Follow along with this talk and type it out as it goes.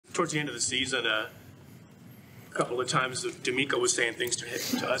towards the end of the season, a couple of times D'Amico was saying things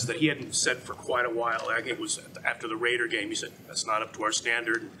to us that he hadn't said for quite a while. I think it was after the Raider game. He said, that's not up to our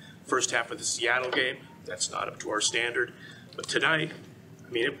standard. First half of the Seattle game, that's not up to our standard. But tonight, I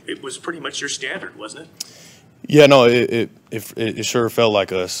mean, it was pretty much your standard, wasn't it? Yeah, no, it sure felt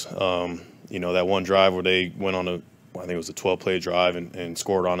like us. You know, that one drive where they went on I think it was a 12-play drive and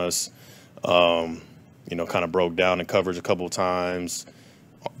scored on us, you know, kind of broke down in coverage a couple of times.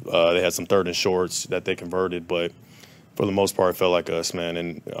 They had some third and shorts that they converted, but for the most part, it felt like us, man.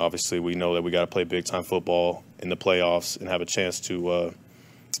 And obviously, we know that we got to play big-time football in the playoffs and have a chance to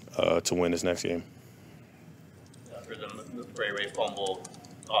win this next game. After the Ray fumble,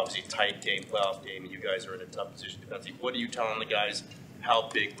 obviously tight game, playoff game, and you guys are in a tough position defensively. What are you telling the guys? How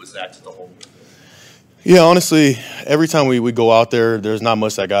big was that to the whole game? Yeah, honestly, every time we go out there, there's not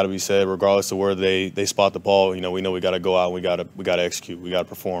much that got to be said, regardless of where they spot the ball. You know we got to go out and we got to execute. We got to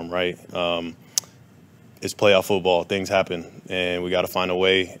perform, right? It's playoff football. Things happen, and we got to find a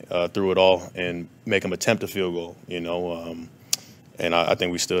way through it all and make them attempt a field goal. You know, and I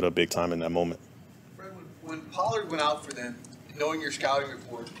think we stood up big time in that moment. Fred, when Pollard went out for them, knowing your scouting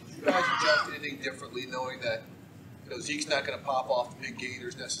report, did you guys adjust anything differently, knowing that Zeke's not going to pop off the big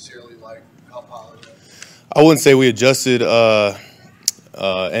gainers necessarily like how Pollard does? I wouldn't say we adjusted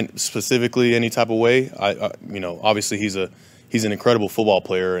and specifically any type of way. You know, obviously he's an incredible football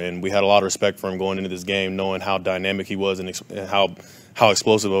player, and we had a lot of respect for him going into this game, knowing how dynamic he was and how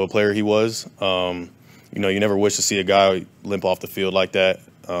explosive of a player he was. You know, you never wish to see a guy limp off the field like that.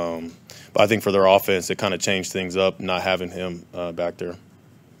 But I think for their offense, it kind of changed things up, not having him back there.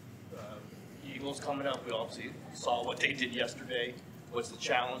 Eagles coming up, we obviously saw what they did yesterday. What's the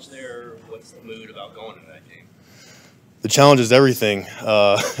challenge there? What's the mood about going into that game? The challenge is everything.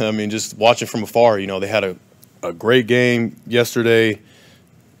 I mean, just watching from afar, you know, they had a great game yesterday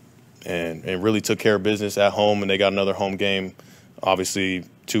and really took care of business at home, and they got another home game. Obviously,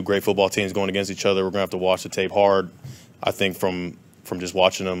 two great football teams going against each other. We're going to have to watch the tape hard. I think from just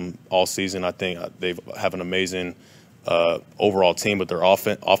watching them all season, I think they have an amazing overall team, but they're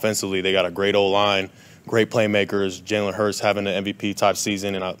offensively, they got a great O-line, great playmakers. Jalen Hurts having an MVP type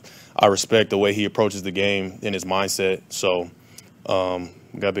season, and I respect the way he approaches the game and his mindset. So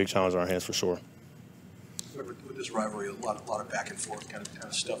we got a big challenge on our hands for sure. With this rivalry, a lot of back and forth kind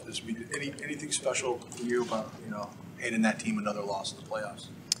of stuff this week. Anything special for you about handing that team another loss in the playoffs?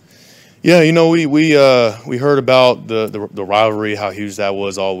 Yeah, you know, we heard about the rivalry, how huge that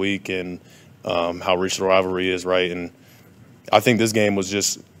was all week, and how rich the rivalry is, right? And I think this game was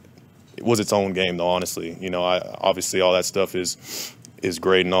its own game, though. Honestly, you know, obviously all that stuff is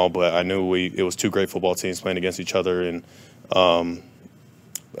great and all, but I knew it was two great football teams playing against each other, and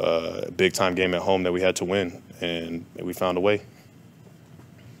a big time game at home that we had to win, and we found a way.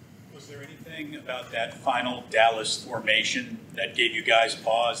 Was there anything about that final Dallas formation that gave you guys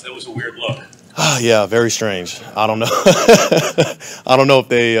pause? That was a weird look. Yeah, very strange. I don't know. I don't know if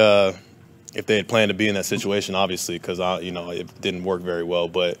they had planned to be in that situation, obviously, because you know, it didn't work very well.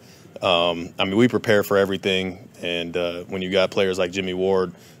 But I mean, we prepare for everything, and when you got players like Jimmy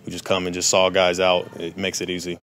Ward who just come and just saw guys out, it makes it easy.